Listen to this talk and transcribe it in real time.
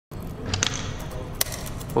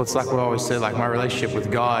Well, it's like we always say, like my relationship with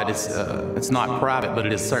God, it's not private, but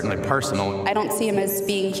it is certainly personal. I don't see him as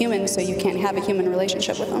being human, so you can't have a human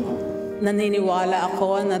relationship with him. Naniniwala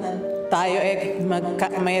ako na tayo ay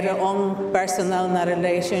mayroong personal na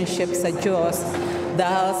relationship sa Diyos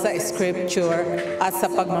dahil sa Scripture at sa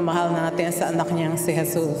pagmamahal natin sa anak niyang si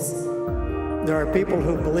Jesus. There are people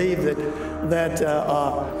who believe that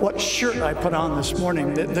what shirt I put on this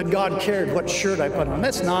morning, that God cared what shirt I put on.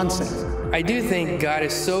 That's nonsense. I do think God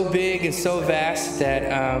is so big and so vast that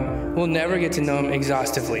we'll never get to know him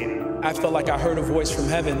exhaustively. I felt like I heard a voice from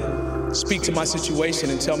heaven speak to my situation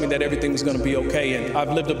and tell me that everything was going to be okay. And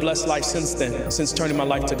I've lived a blessed life since then, since turning my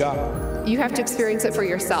life to God. You have to experience it for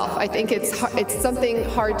yourself. I think it's something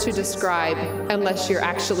hard to describe unless you're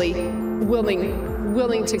actually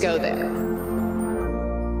willing to go there.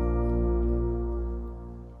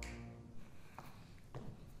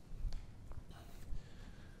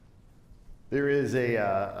 There is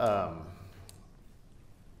a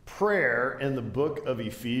prayer in the book of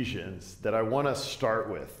Ephesians that I want to start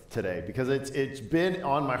with today because it's been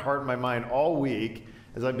on my heart and my mind all week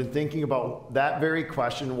as I've been thinking about that very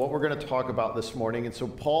question, what we're going to talk about this morning. And so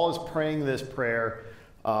Paul is praying this prayer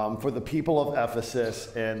for the people of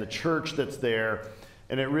Ephesus and the church that's there.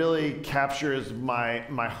 And it really captures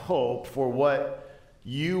my hope for what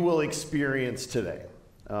you will experience today,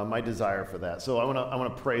 my desire for that. So I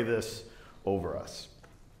want to pray this over us.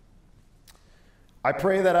 I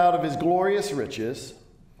pray that out of his glorious riches,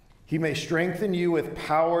 he may strengthen you with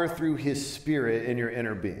power through his Spirit in your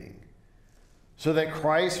inner being, so that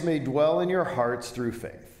Christ may dwell in your hearts through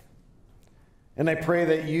faith. And I pray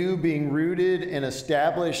that you, being rooted and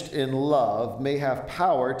established in love, may have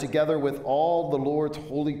power, together with all the Lord's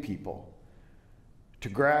holy people, to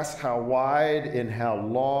grasp how wide and how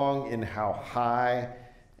long and how high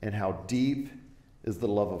and how deep is the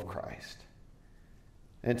love of Christ.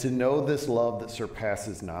 And to know this love that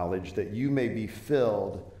surpasses knowledge, that you may be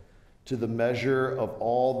filled to the measure of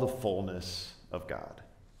all the fullness of God.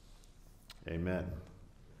 Amen.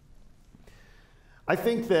 I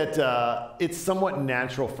think that it's somewhat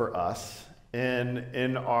natural for us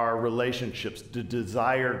in our relationships to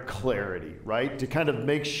desire clarity, right? To kind of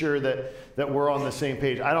make sure that we're on the same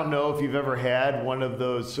page. I don't know if you've ever had one of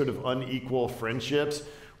those sort of unequal friendships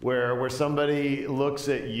where somebody looks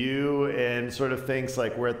at you and sort of thinks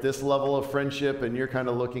like we're at this level of friendship and you're kind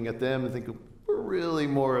of looking at them and think we're really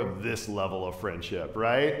more of this level of friendship,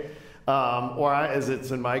 right? As it's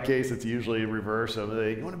in my case, it's usually reverse. So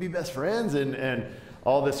they, you want to be best friends and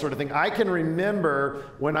all this sort of thing. I can remember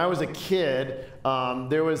when I was a kid,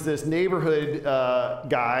 there was this neighborhood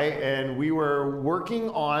guy, and we were working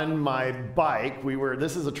on my bike.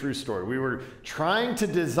 This is a true story. We were trying to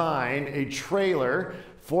design a trailer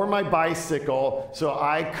for my bicycle so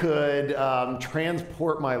I could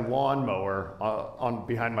transport my lawnmower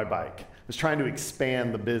behind my bike. I was trying to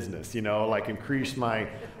expand the business, like increase my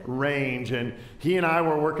range. And he and I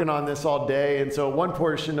were working on this all day. And so one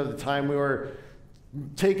portion of the time we were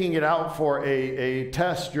taking it out for a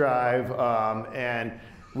test drive, and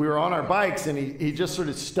we were on our bikes, and he just sort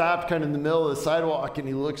of stopped kind of in the middle of the sidewalk, and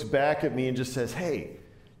he looks back at me and just says, "Hey,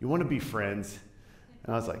 you want to be friends?"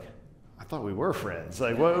 And I was like, I thought we were friends.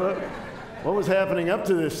 Like, what was happening up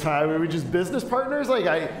to this time? Were we just business partners?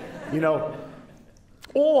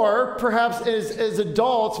 Or perhaps as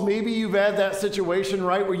adults, maybe you've had that situation,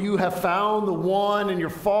 right, where you have found the one and you're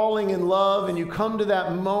falling in love and you come to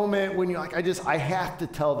that moment when you're like, I have to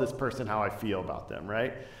tell this person how I feel about them,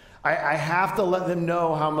 right? I have to let them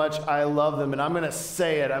know how much I love them, and I'm going to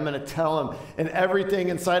say it. I'm going to tell them. And everything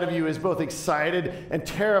inside of you is both excited and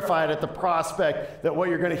terrified at the prospect that what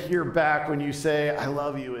you're going to hear back when you say, I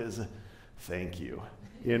love you is thank you,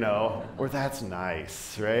 or that's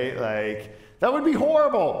nice, right? Like, that would be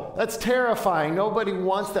horrible. That's terrifying. Nobody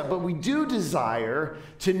wants that. But we do desire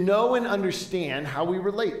to know and understand how we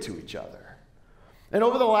relate to each other. And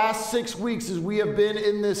over the last 6 weeks, as we have been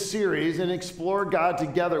in this series and explore God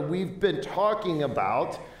together, we've been talking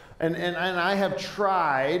about, and I have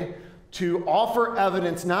tried to offer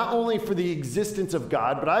evidence not only for the existence of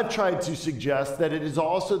God, but I've tried to suggest that it is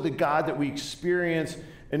also the God that we experience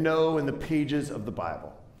and know in the pages of the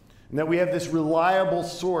Bible. And that we have this reliable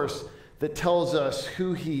source that tells us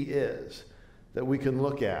who he is, that we can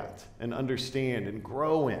look at and understand and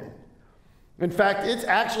grow in. In fact, it's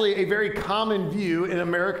actually a very common view in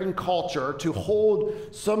American culture to hold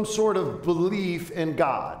some sort of belief in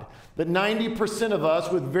God. That 90% of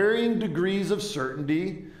us, with varying degrees of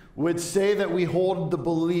certainty, would say that we hold the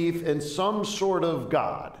belief in some sort of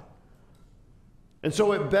God. And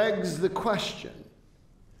so it begs the question,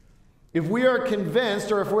 if we are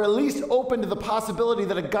convinced, or if we're at least open to the possibility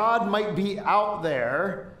that a God might be out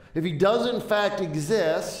there, if he does in fact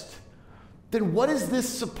exist, then what is this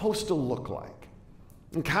supposed to look like?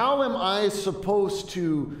 And how am I supposed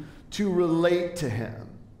to relate to him?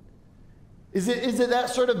 Is it that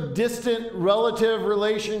sort of distant relative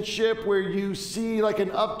relationship where you see like an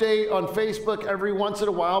update on Facebook every once in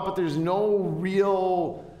a while, but there's no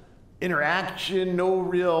real interaction, no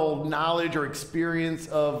real knowledge or experience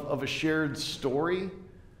of a shared story?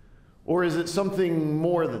 Or is it something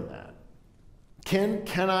more than that?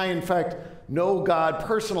 Can I, in fact, know God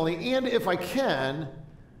personally? And if I can,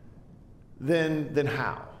 then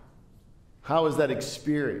how? How is that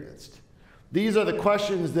experienced? These are the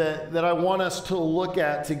questions that I want us to look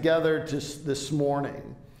at together this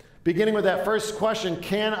morning. Beginning with that first question,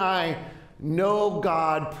 can I know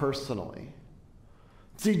God personally?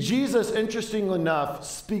 See, Jesus, interestingly enough,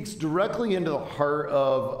 speaks directly into the heart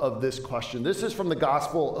of this question. This is from the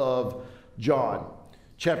Gospel of John,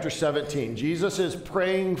 chapter 17. Jesus is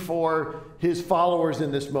praying for his followers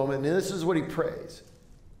in this moment, and this is what he prays.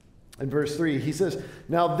 In verse 3, he says,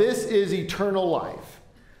 "Now this is eternal life,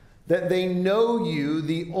 that they know you,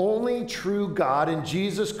 the only true God, and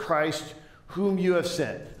Jesus Christ, whom you have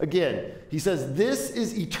sent." Again, he says, this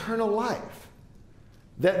is eternal life.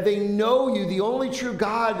 That they know you, the only true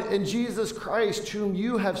God, and Jesus Christ, whom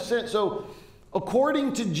you have sent. So,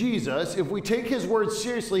 according to Jesus, if we take his words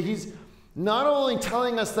seriously, he's not only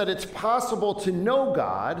telling us that it's possible to know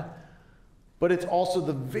God, but it's also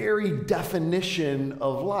the very definition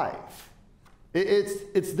of life.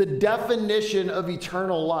 It's the definition of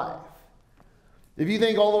eternal life. If you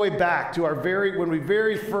think all the way back to when we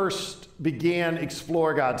very first began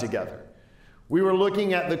Explore God together, we were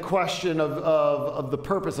looking at the question of the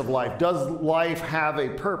purpose of life. Does life have a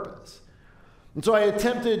purpose? And so I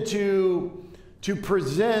attempted to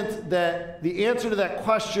present the answer to that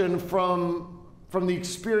question from the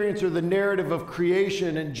experience or the narrative of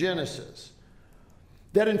creation in Genesis.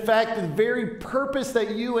 That in fact, the very purpose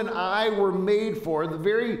that you and I were made for, the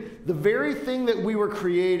very thing that we were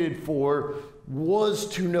created for, was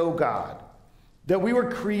to know God. That we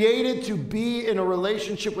were created to be in a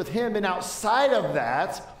relationship with him, and outside of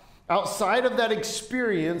that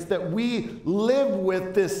experience, that we live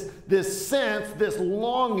with this sense, this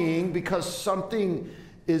longing, because something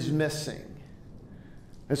is missing.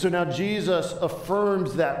 And so now Jesus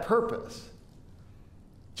affirms that purpose.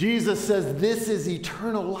 Jesus says, this is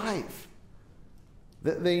eternal life,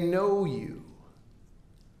 that they know you.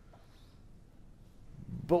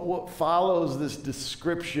 But what follows this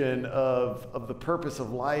description of the purpose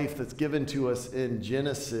of life that's given to us in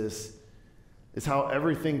Genesis is how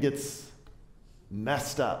everything gets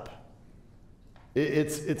messed up.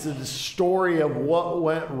 It's a story of what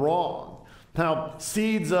went wrong. How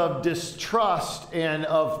seeds of distrust and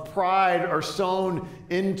of pride are sown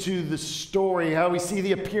into the story. How we see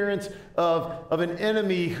the appearance of an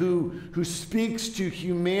enemy who speaks to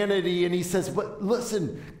humanity, and he says, but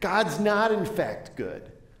listen, God's not in fact good.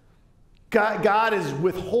 God is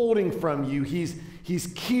withholding from you.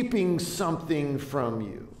 He's keeping something from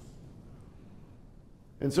you.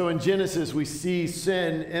 And so in Genesis, we see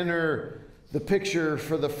sin enter the picture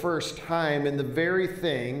for the first time, and the very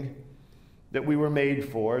thing that we were made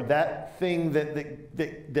for, that thing that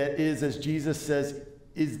is, as Jesus says,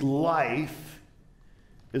 is life,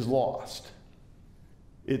 is lost.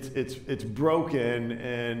 It's broken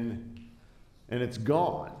and it's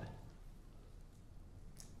gone.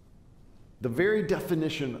 The very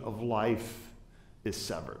definition of life is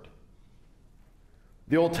severed.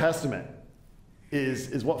 The Old Testament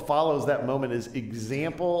is what follows that moment, is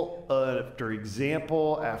example after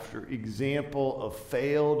example after example of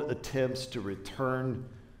failed attempts to return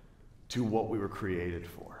to what we were created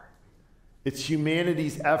for. It's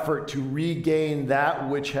humanity's effort to regain that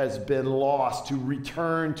which has been lost, to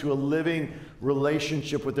return to a living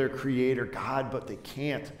relationship with their Creator, God, but they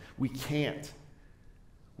can't. We can't.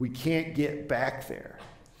 We can't get back there.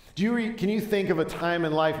 Can you think of a time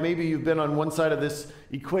in life, maybe you've been on one side of this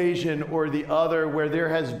equation or the other, where there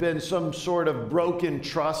has been some sort of broken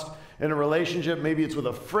trust in a relationship? Maybe it's with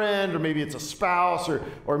a friend, or maybe it's a spouse,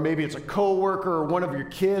 or maybe it's a coworker or one of your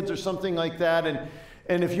kids or something like that.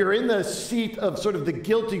 And if you're in the seat of sort of the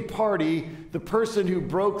guilty party, the person who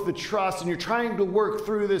broke the trust, and you're trying to work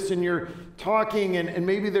through this, and you're talking, and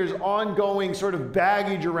maybe there's ongoing sort of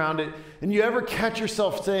baggage around it, and you ever catch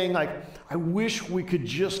yourself saying, like, I wish we could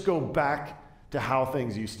just go back to how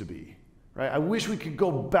things used to be, right? I wish we could go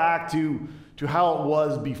back to how it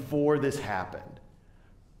was before this happened.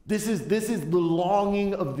 This is the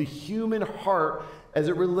longing of the human heart as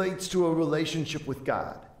it relates to a relationship with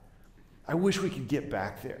God. I wish we could get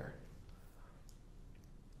back there.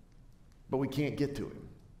 But we can't get to him.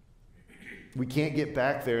 We can't get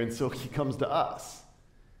back there, and so he comes to us.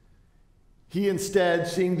 He instead,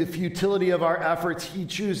 seeing the futility of our efforts, he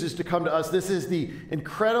chooses to come to us. This is the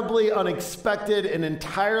incredibly unexpected and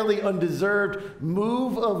entirely undeserved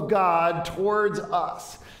move of God towards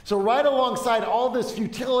us. So right alongside all this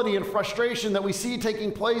futility and frustration that we see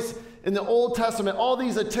taking place in the Old Testament, all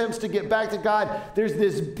these attempts to get back to God, there's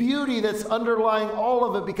this beauty that's underlying all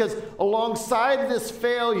of it, because alongside this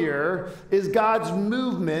failure is God's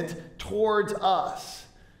movement towards us.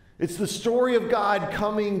 It's the story of God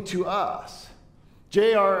coming to us.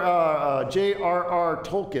 J.R.R.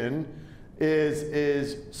 Tolkien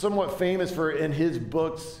is somewhat famous for, in his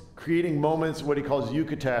books, creating moments, what he calls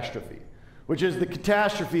eucatastrophe, which is the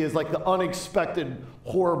catastrophe is like the unexpected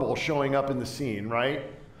horrible showing up in the scene, right?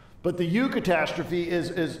 But the eucatastrophe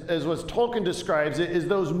is what Tolkien describes it, is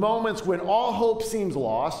those moments when all hope seems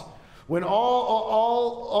lost, when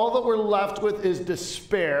all that we're left with is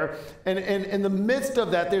despair, and in the midst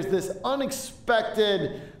of that, there's this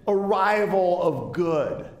unexpected arrival of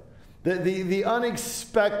good. The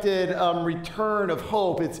unexpected return of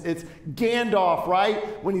hope. It's Gandalf,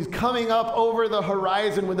 right? When he's coming up over the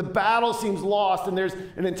horizon, when the battle seems lost, and there's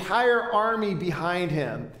an entire army behind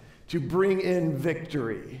him to bring in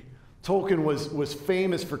victory. Tolkien was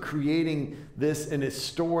famous for creating this in his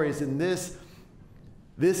stories, and this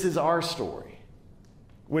is our story.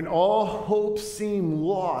 When all hopes seem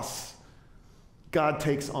lost, God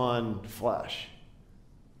takes on flesh.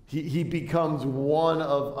 He becomes one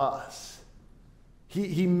of us.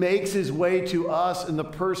 He makes his way to us in the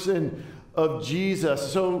person of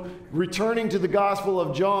Jesus. So returning to the Gospel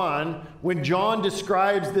of John, when John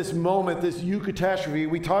describes this moment, this eucatastrophe,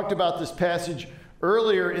 we talked about this passage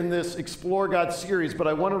earlier in this Explore God series, but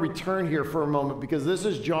I want to return here for a moment because this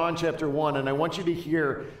is John chapter 1, and I want you to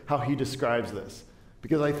hear how he describes this,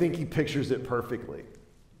 because I think he pictures it perfectly.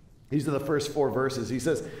 These are the first 4 verses. He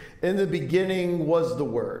says, "In the beginning was the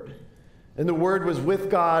Word, and the Word was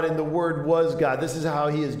with God, and the Word was God." This is how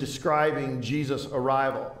he is describing Jesus'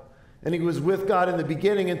 arrival. "And he was with God in the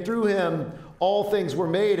beginning, and through him all things were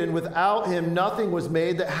made, and without him nothing was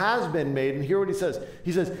made that has been made." And hear what he says.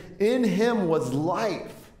 He says, "In him was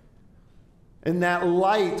life, and that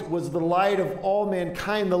light was the light of all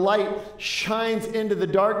mankind." The light shines into the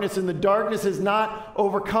darkness, and the darkness has not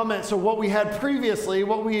overcome it. So what we had previously,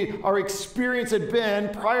 our experience had been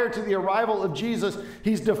prior to the arrival of Jesus,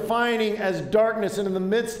 he's defining as darkness. And in the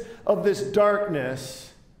midst of this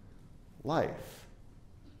darkness, life.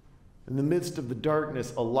 In the midst of the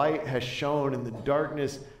darkness, a light has shone, and the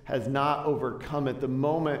darkness has not overcome it. The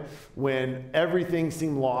moment when everything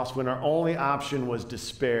seemed lost, when our only option was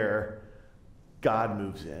despair, God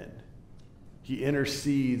moves in. He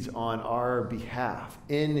intercedes on our behalf.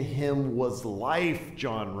 In him was life,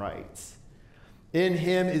 John writes. In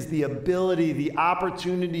him is the ability, the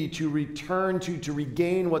opportunity to return to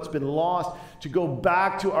regain what's been lost, to go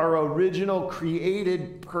back to our original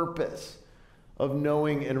created purpose of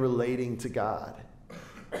knowing and relating to God.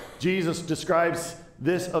 Jesus describes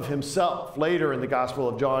this of himself later in the Gospel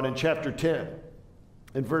of John in chapter 10.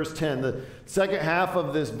 In verse 10, the second half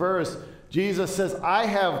of this verse, Jesus says, "I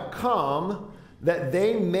have come that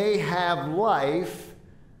they may have life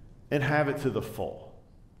and have it to the full."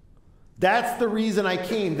 That's the reason I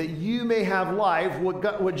came, that you may have life,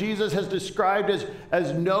 what Jesus has described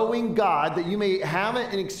as knowing God, that you may have it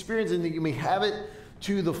and experience it, and that you may have it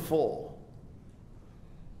to the full.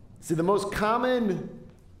 See, the most common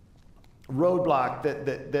roadblock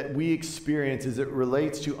that we experience as it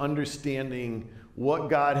relates to understanding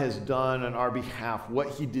what God has done on our behalf, what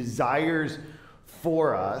he desires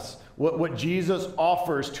for us, what Jesus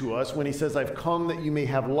offers to us when he says, "I've come that you may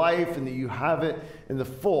have life and that you have it in the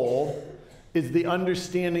full," is the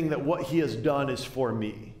understanding that what he has done is for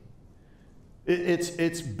me.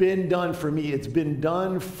 It's been done for me. It's been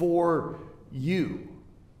done for you.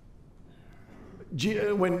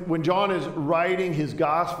 When John is writing his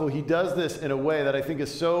gospel, he does this in a way that I think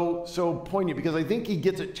is so poignant, because I think he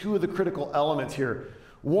gets at 2 of the critical elements here.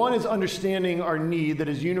 One is understanding our need that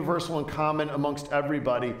is universal and common amongst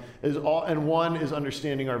everybody, and one is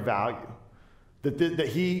understanding our value. That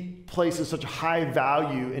he places such a high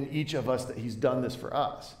value in each of us, that he's done this for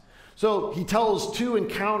us. So he tells 2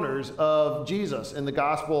 encounters of Jesus in the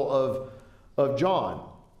Gospel of John.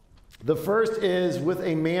 The first is with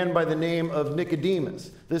a man by the name of Nicodemus.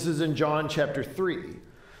 This is in John chapter 3.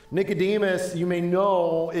 Nicodemus, you may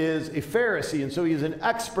know, is a Pharisee, and so he's an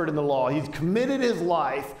expert in the law. He's committed his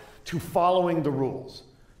life to following the rules,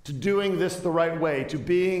 to doing this the right way, to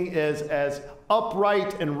being as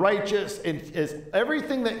upright and righteous, and is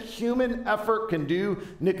everything that human effort can do,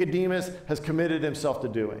 Nicodemus has committed himself to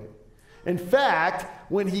doing. In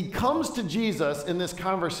fact, when he comes to Jesus in this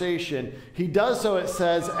conversation, he does so, it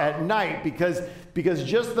says, at night, because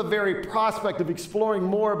just the very prospect of exploring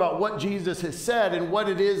more about what Jesus has said and what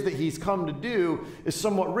it is that he's come to do is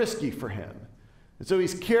somewhat risky for him. And so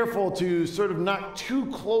he's careful to sort of not too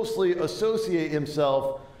closely associate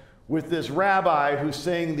himself with this rabbi who's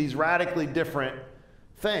saying these radically different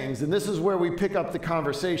things. And this is where we pick up the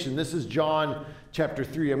conversation. This is John chapter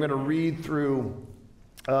 3. I'm going to read through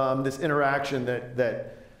this interaction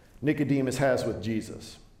that Nicodemus has with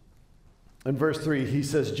Jesus. In verse 3, he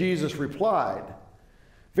says, Jesus replied,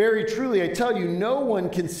 "Very truly, I tell you, no one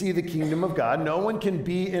can see the kingdom of God. No one can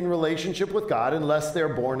be in relationship with God unless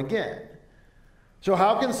they're born again. So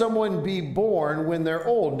how can someone be born when they're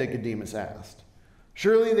old?" Nicodemus asked.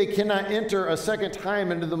 "Surely they cannot enter a second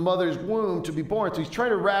time into the mother's womb to be born." So he's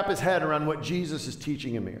trying to wrap his head around what Jesus is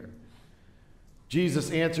teaching him here.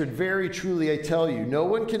 Jesus answered, "Very truly, I tell you, no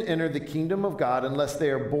one can enter the kingdom of God unless they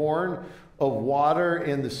are born of water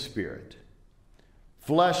and the Spirit.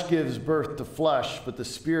 Flesh gives birth to flesh, but the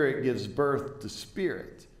Spirit gives birth to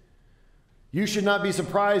spirit. You should not be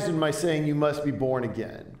surprised in my saying you must be born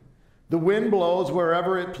again. The wind blows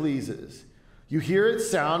wherever it pleases. You hear its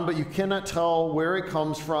sound, but you cannot tell where it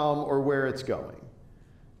comes from or where it's going.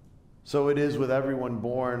 So it is with everyone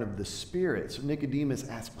born of the Spirit." So Nicodemus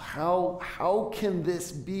asks, how can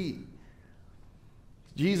this be?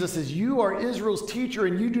 Jesus says, "You are Israel's teacher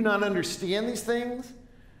and you do not understand these things?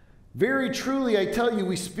 Very truly, I tell you,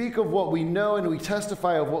 we speak of what we know and we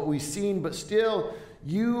testify of what we've seen, but still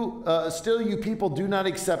you people do not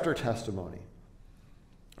accept our testimony.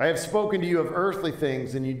 I have spoken to you of earthly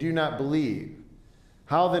things and you do not believe.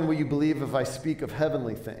 How then will you believe if I speak of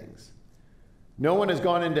heavenly things? No one has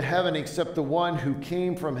gone into heaven except the one who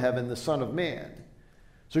came from heaven, the Son of Man.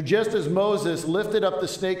 So just as Moses lifted up the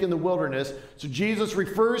snake in the wilderness," so Jesus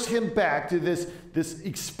refers him back to this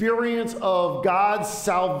experience of God's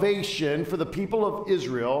salvation for the people of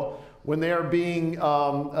Israel when they are being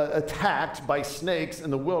attacked by snakes in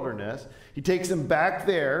the wilderness. He takes them back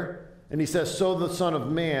there and he says, "So the Son of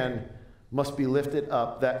Man must be lifted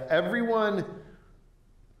up, that everyone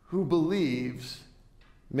who believes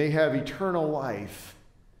may have eternal life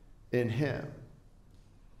in him."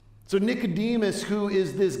 So Nicodemus, who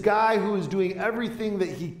is this guy who is doing everything that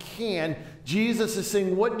he can, Jesus is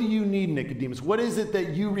saying, what do you need, Nicodemus? What is it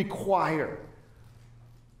that you require?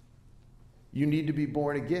 You need to be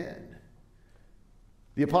born again.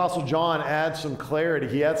 The Apostle John adds some clarity.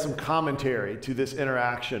 He adds some commentary to this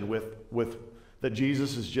interaction that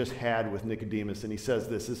Jesus has just had with Nicodemus. And he says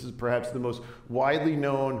this is perhaps the most widely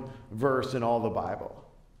known verse in all the Bible.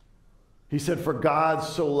 He said, "For God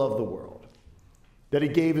so loved the world, that he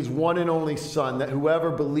gave his one and only Son, that whoever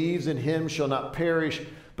believes in him shall not perish,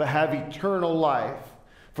 but have eternal life.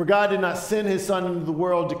 For God did not send his Son into the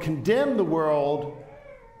world to condemn the world,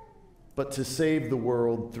 but to save the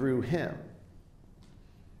world through him."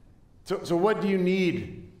 So what do you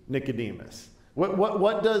need, Nicodemus?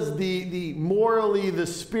 What does the morally, the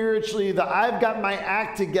spiritually, the I've got my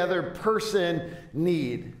act together person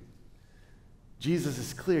need? Jesus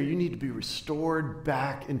is clear. You need to be restored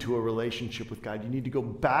back into a relationship with God. You need to go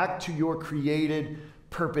back to your created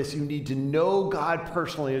purpose. You need to know God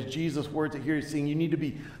personally, as Jesus' words that here he's saying. You need to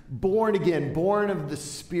be born again, born of the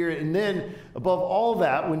Spirit. And then, above all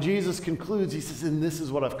that, when Jesus concludes, he says, "And this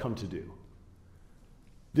is what I've come to do.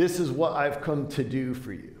 This is what I've come to do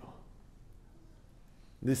for you."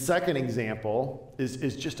 The second example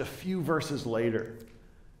is just a few verses later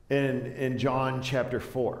in John chapter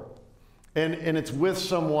 4. And it's with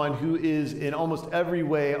someone who is in almost every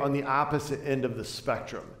way on the opposite end of the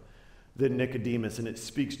spectrum than Nicodemus. And it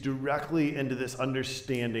speaks directly into this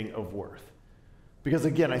understanding of worth. Because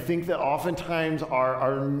again, I think that oftentimes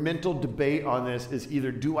our mental debate on this is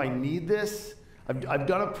either, do I need this? I've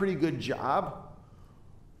done a pretty good job,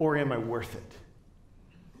 or am I worth it?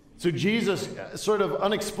 So Jesus sort of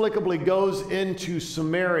inexplicably goes into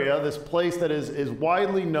Samaria, this place that is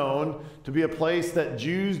widely known to be a place that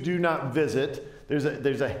Jews do not visit.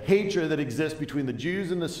 There's a hatred that exists between the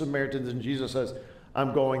Jews and the Samaritans, and Jesus says,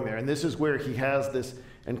 "I'm going there." And this is where he has this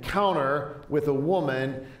encounter with a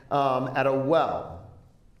woman at a well.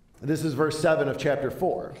 This is verse 7 of chapter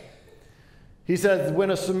 4. He says,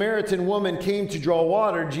 "When a Samaritan woman came to draw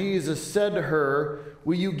water, Jesus said to her,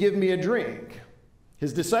 'Will you give me a drink?'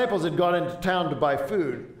 His disciples had gone into town to buy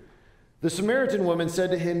food. The Samaritan woman said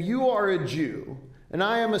to him, 'You are a Jew, and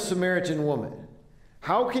I am a Samaritan woman.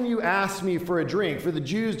 How can you ask me for a drink? For the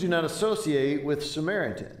Jews do not associate with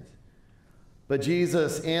Samaritans.' But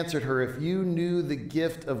Jesus answered her, if you knew the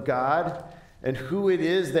gift of God and who it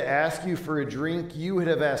is that asks you for a drink, you would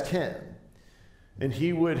have asked him, and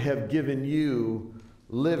he would have given you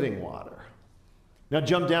living water. Now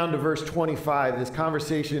jump down to verse 25. This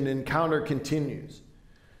conversation encounter continues.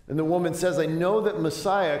 And the woman says, I know that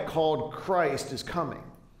Messiah called Christ is coming.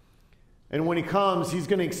 And when he comes, he's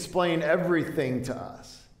going to explain everything to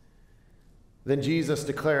us. Then Jesus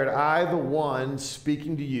declared, I, the one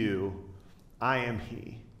speaking to you, I am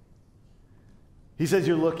he. He says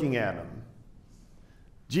you're looking at him.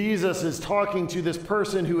 Jesus is talking to this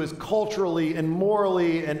person who is culturally and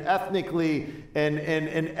morally and ethnically and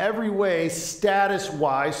in every way,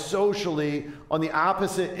 status-wise, socially, on the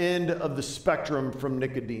opposite end of the spectrum from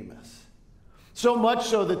Nicodemus. So much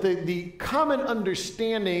so that the common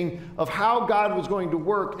understanding of how God was going to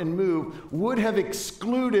work and move would have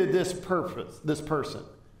excluded this person.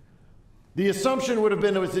 The assumption would have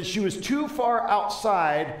been that she was too far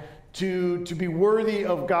outside to be worthy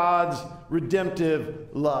of God's redemptive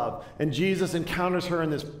love. And Jesus encounters her in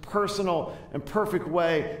this personal and perfect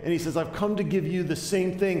way, and he says, I've come to give you the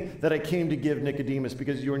same thing that I came to give Nicodemus,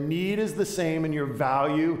 because your need is the same and your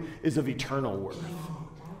value is of eternal worth.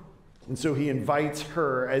 And so he invites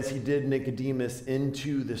her, as he did Nicodemus,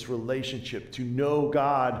 into this relationship, to know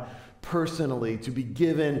God personally, to be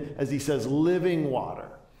given, as he says, living water.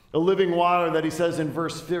 A living water that he says in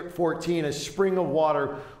verse 14, a spring of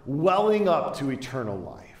water welling up to eternal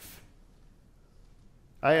life.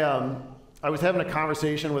 I was having a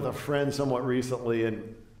conversation with a friend somewhat recently,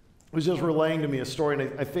 and was just relaying to me a story,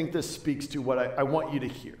 and I think this speaks to what I want you to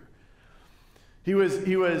hear. He was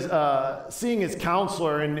seeing his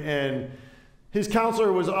counselor, and his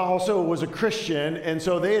counselor was a Christian, and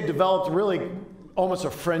so they had developed really almost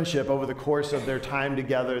a friendship over the course of their time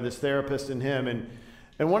together, this therapist and him.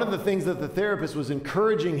 And one of the things that the therapist was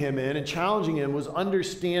encouraging him in and challenging him was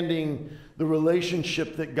understanding the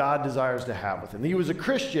relationship that God desires to have with him. He was a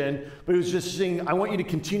Christian, but he was just saying, I want you to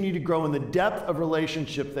continue to grow in the depth of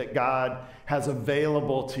relationship that God has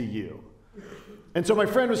available to you. And so my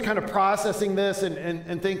friend was kind of processing this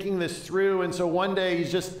and thinking this through. And so one day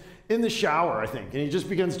he's just in the shower, I think, and he just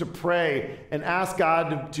begins to pray and ask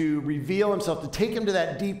God to reveal himself, to take him to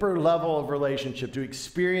that deeper level of relationship, to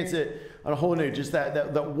experience it on a whole new, just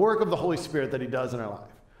that work of the Holy Spirit that he does in our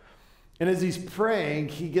life. And as he's praying,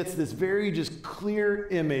 he gets this very just clear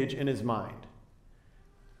image in his mind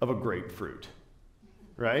of a grapefruit,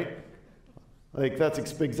 right? Like that's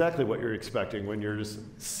exactly what you're expecting when you're just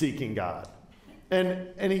seeking God.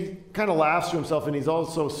 And he kind of laughs to himself, and he's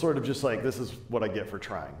also sort of just like, this is what I get for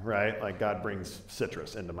trying, right? Like God brings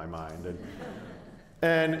citrus into my mind.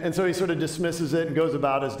 And so he sort of dismisses it and goes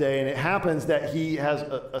about his day. And it happens that he has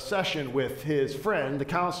a session with his friend, the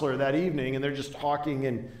counselor, that evening, and they're just talking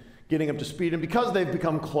and getting up to speed. And because they've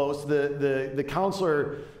become close, the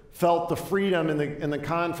counselor felt the freedom in the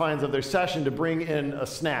confines of their session to bring in a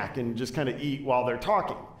snack and just kind of eat while they're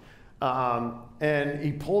talking. And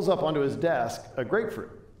he pulls up onto his desk a grapefruit.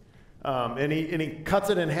 And he cuts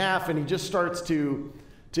it in half, and he just starts to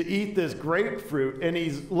eat this grapefruit, and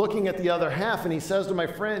he's looking at the other half, and he says to my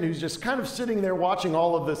friend, who's just kind of sitting there watching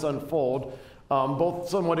all of this unfold, both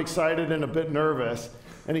somewhat excited and a bit nervous,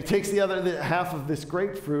 and he takes the other half of this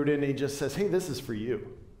grapefruit, and he just says, hey, this is for you.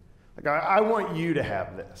 Like, I want you to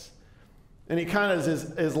have this. And he kind of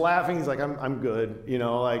is laughing. He's like, I'm good, you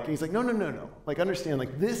know, like, he's like, no. Like, understand,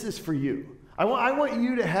 like, this is for you. I want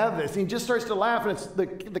you to have this. And he just starts to laugh, and it's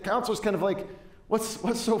the counselor's kind of like,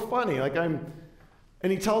 what's so funny? Like,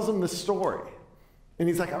 and he tells him the story. And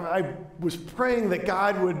he's like, I was praying that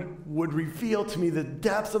God would reveal to me the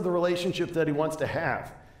depths of the relationship that he wants to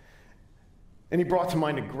have. And he brought to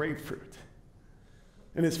mind a grapefruit.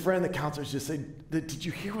 And his friend, the counselor, just said, did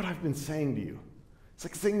you hear what I've been saying to you? It's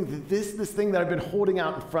like saying this thing that I've been holding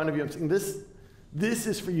out in front of you. I'm saying this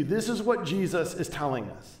is for you. This is what Jesus is telling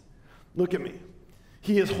us. Look at me.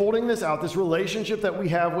 He is holding this out, this relationship that we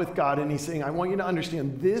have with God, and he's saying, I want you to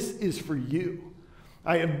understand this is for you.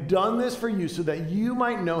 I have done this for you so that you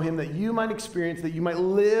might know him, that you might experience, that you might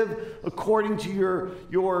live according to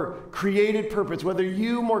your created purpose, whether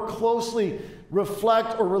you more closely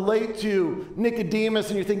reflect or relate to Nicodemus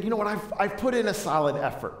and you think, you know what, I've put in a solid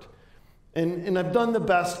effort. And I've done the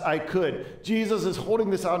best I could. Jesus is holding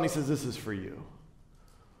this out and he says, this is for you.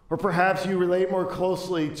 Or perhaps you relate more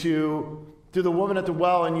closely to the woman at the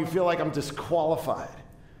well and you feel like I'm disqualified.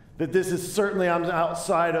 That this is certainly, I'm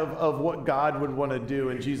outside of what God would want to do.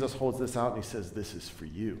 And Jesus holds this out and he says, this is for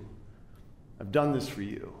you. I've done this for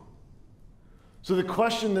you. So the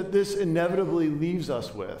question that this inevitably leaves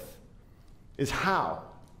us with is how?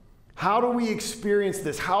 How do we experience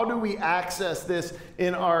this? How do we access this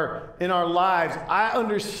in our lives? I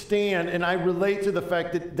understand and I relate to the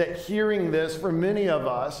fact that hearing this, for many of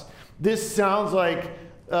us, this sounds like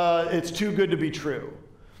it's too good to be true.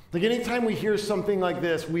 Like anytime we hear something like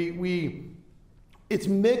this, it's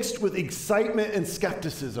mixed with excitement and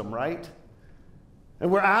skepticism, right? And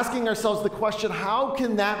we're asking ourselves the question, how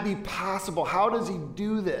can that be possible? How does he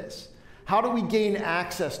do this? How do we gain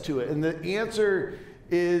access to it? And the answer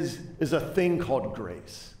is a thing called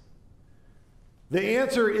grace. The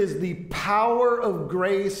answer is the power of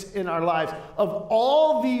grace in our lives. Of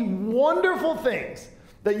all the wonderful things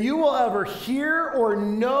that you will ever hear or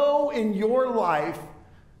know in your life,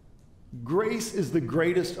 grace is the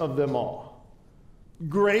greatest of them all.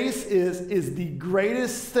 Grace is the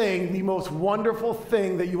greatest thing, the most wonderful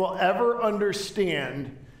thing that you will ever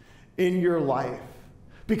understand in your life.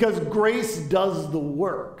 Because grace does the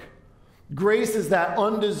work. Grace is that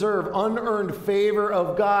undeserved, unearned favor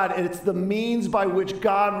of God, and it's the means by which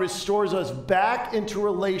God restores us back into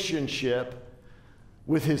relationship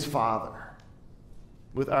with his Father,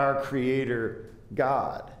 with our Creator,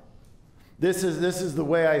 God. This is the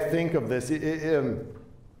way I think of this.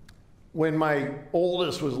 When my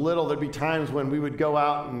oldest was little, there'd be times when we would go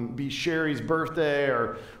out and be Sherry's birthday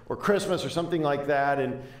or Christmas or something like that,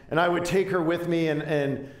 and I would take her with me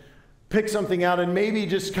and pick something out, and maybe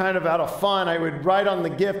just kind of out of fun, I would write on the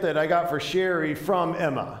gift that I got for Sherry from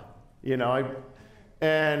Emma, and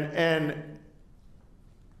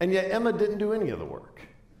yet Emma didn't do any of the work.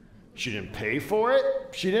 She didn't pay for it.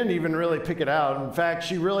 She didn't even really pick it out. In fact,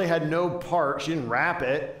 she really had no part. She didn't wrap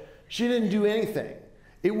it. She didn't do anything.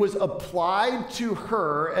 It was applied to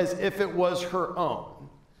her as if it was her own.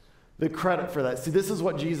 The credit for that. See, this is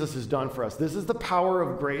what Jesus has done for us. This is the power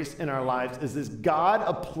of grace in our lives, is this God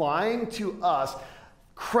applying to us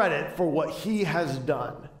credit for what he has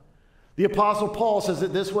done. The Apostle Paul says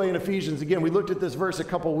it this way in Ephesians. Again, we looked at this verse a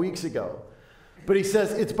couple weeks ago. But he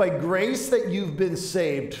says, it's by grace that you've been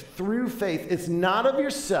saved through faith. It's not of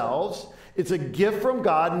yourselves. It's a gift from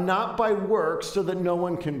God, not by works, so that no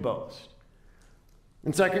one can boast.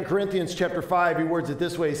 In 2 Corinthians chapter 5, he words it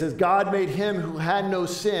this way. He says, God made him who had no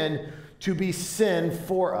sin to be sin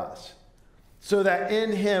for us, so that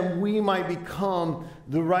in him we might become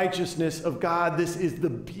the righteousness of God. This is the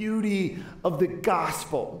beauty of the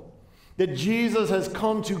gospel, that Jesus has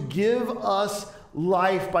come to give us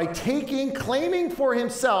life by claiming for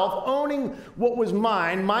himself, owning what was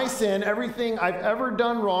mine, my sin, everything I've ever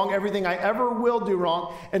done wrong, everything I ever will do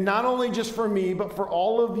wrong, and not only just for me, but for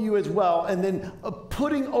all of you as well, and then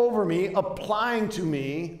putting over me, applying to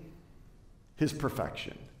me his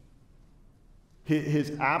perfection,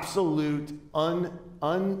 his absolute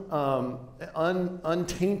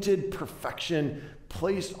untainted perfection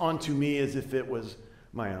placed onto me as if it was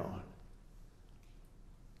my own.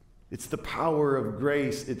 It's the power of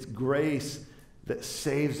grace. It's grace that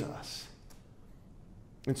saves us.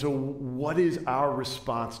 And so what is our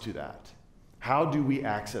response to that? How do we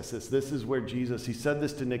access this? This is where Jesus, he said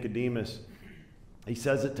this to Nicodemus. He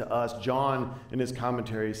says it to us. John, in his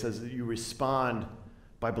commentary, says that you respond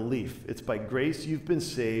by belief. It's by grace you've been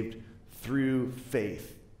saved through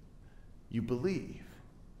faith. You believe.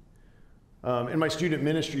 In my student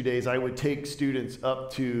ministry days, I would take students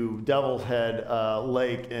up to Devil's Head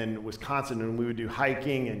Lake in Wisconsin, and we would do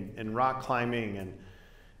hiking and rock climbing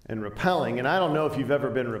and rappelling. And I don't know if you've ever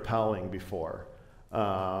been rappelling before,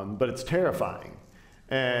 but it's terrifying.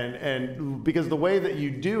 And because the way that you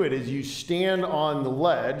do it is you stand on the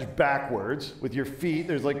ledge backwards with your feet.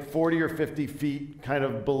 There's like 40 or 50 feet kind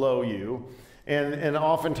of below you. And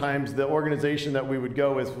oftentimes the organization that we would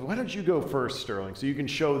go is, why don't you go first, Sterling, so you can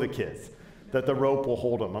show the kids that the rope will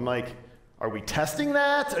hold them. I'm like, are we testing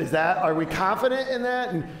that? Are we confident in that?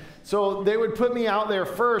 And so they would put me out there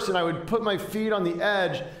first, and I would put my feet on the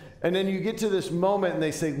edge, and then you get to this moment and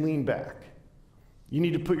they say, lean back. You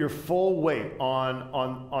need to put your full weight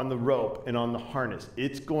on the rope and on the harness.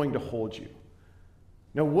 It's going to hold you.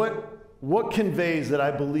 Now, what conveys that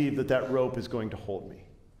I believe that rope is going to hold me?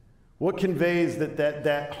 What conveys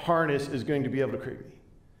that harness is going to be able to create me?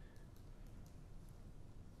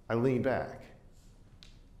 I lean back.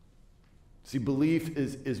 See, belief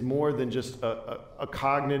is more than just a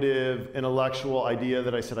cognitive, intellectual idea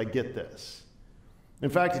that I said, I get this. In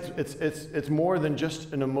fact, it's more than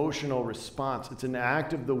just an emotional response. It's an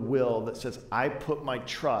act of the will that says, I put my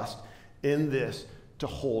trust in this to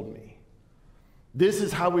hold me. This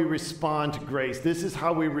is how we respond to grace. This is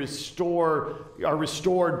how we are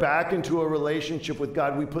restored back into a relationship with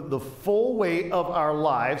God. We put the full weight of our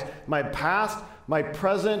lives, my past, my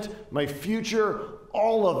present, my future,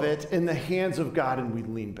 all of it in the hands of God, and we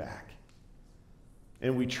lean back.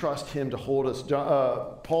 And we trust him to hold us.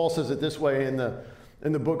 Paul says it this way in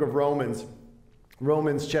the book of Romans.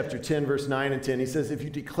 Romans chapter 10, verse 9 and 10. He says, if you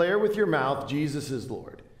declare with your mouth Jesus is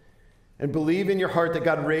Lord, and believe in your heart that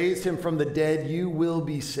God raised him from the dead, you will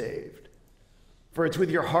be saved. For it's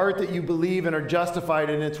with your heart that you believe and are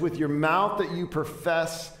justified, and it's with your mouth that you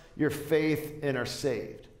profess your faith and are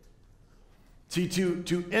saved. See,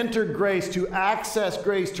 to enter grace, to access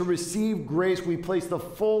grace, to receive grace, we place the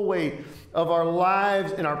full weight of our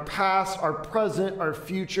lives and our past, our present, our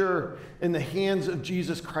future in the hands of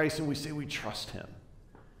Jesus Christ, and we say we trust him.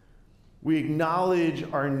 We acknowledge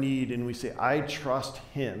our need, and we say, I trust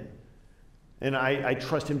him. And I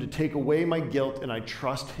trust him to take away my guilt, and I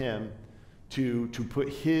trust him to put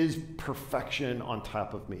his perfection on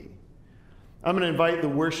top of me. I'm going to invite the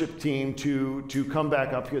worship team to come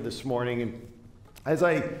back up here this morning. And as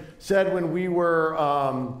I said when we were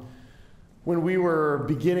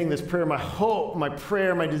beginning this prayer, my hope, my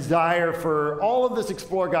prayer, my desire for all of this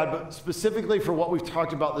Explore God, but specifically for what we've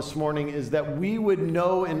talked about this morning, is that we would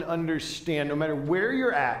know and understand, no matter where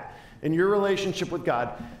you're at in your relationship with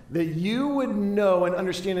God, that you would know and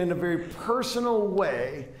understand in a very personal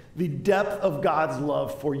way the depth of God's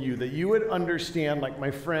love for you, that you would understand, like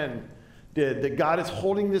my friend did, that God is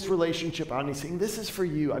holding this relationship out and he's saying, this is for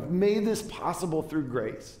you. I've made this possible through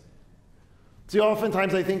grace. See,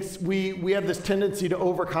 oftentimes I think we have this tendency to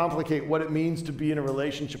overcomplicate what it means to be in a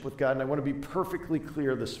relationship with God, and I want to be perfectly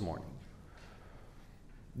clear this morning.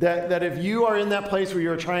 That if you are in that place where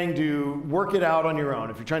you're trying to work it out on your own,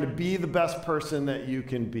 if you're trying to be the best person that you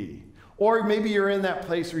can be, or maybe you're in that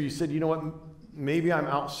place where you said, you know what, maybe I'm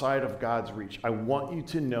outside of God's reach. I want you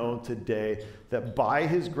to know today that by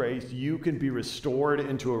his grace, you can be restored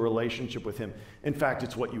into a relationship with him. In fact,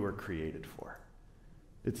 it's what you were created for.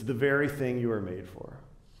 It's the very thing you were made for.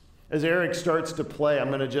 As Eric starts to play, I'm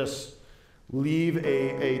going to just leave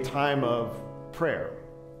a time of prayer.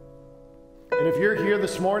 And if you're here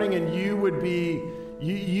this morning and you would be,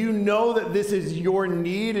 you know that this is your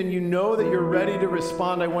need and you know that you're ready to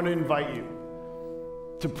respond, I want to invite you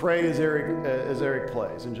to pray as Eric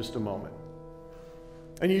plays in just a moment.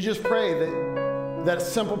 And you just pray that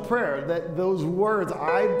simple prayer, that those words,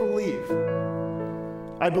 I believe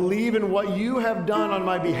in what you have done on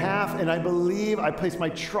my behalf, and I place my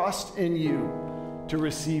trust in you to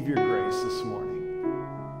receive your grace this morning.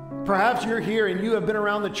 Perhaps you're here and you have been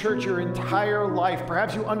around the church your entire life.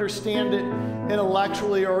 Perhaps you understand it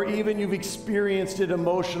intellectually, or even you've experienced it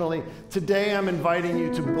emotionally. Today I'm inviting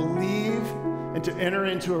you to believe and to enter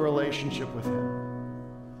into a relationship with him.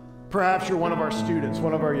 Perhaps you're one of our students,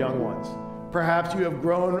 one of our young ones. Perhaps you have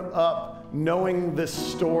grown up knowing this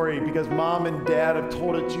story because mom and dad have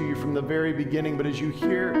told it to you from the very beginning. But as you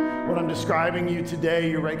hear what I'm describing you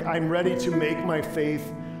today, you're like, I'm ready to make my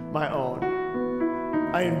faith my own.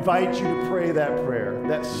 I invite you to pray that prayer,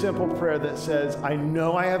 that simple prayer that says, I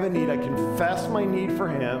know I have a need. I confess my need for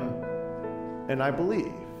him, and I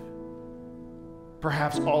believe.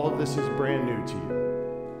 Perhaps all of this is brand new to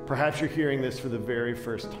you. Perhaps you're hearing this for the very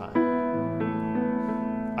first time.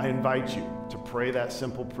 I invite you to pray that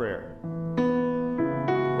simple prayer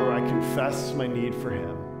where I confess my need for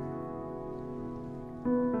him.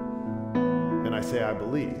 And I say, I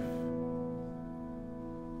believe.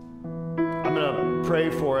 I'm going to pray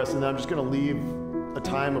for us, and then I'm just going to leave a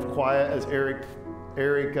time of quiet as Eric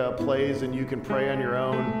plays, and you can pray on your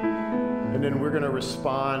own. And then we're going to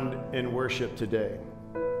respond in worship today.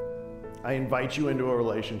 I invite you into a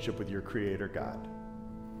relationship with your Creator God.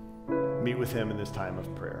 Meet with him in this time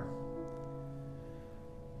of prayer.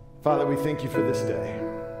 Father, we thank you for this day.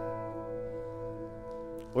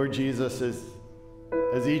 Lord Jesus,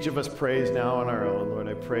 as each of us prays now on our own, Lord,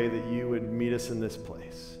 I pray that you would meet us in this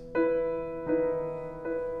place.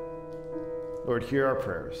 Lord, hear our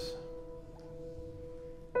prayers.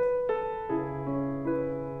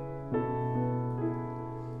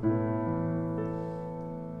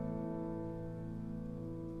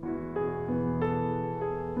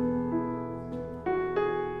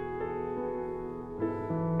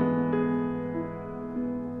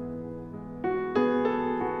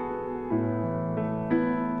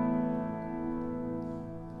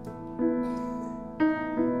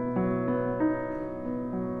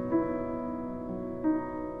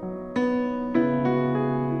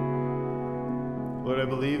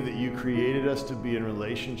 Created us to be in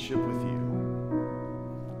relationship with you.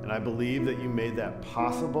 And I believe that you made that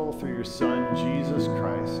possible through your Son, Jesus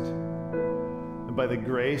Christ, and by the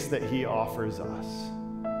grace that he offers us.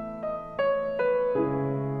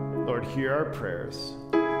 Lord, hear our prayers.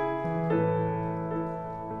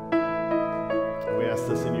 And we ask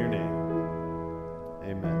this in your name.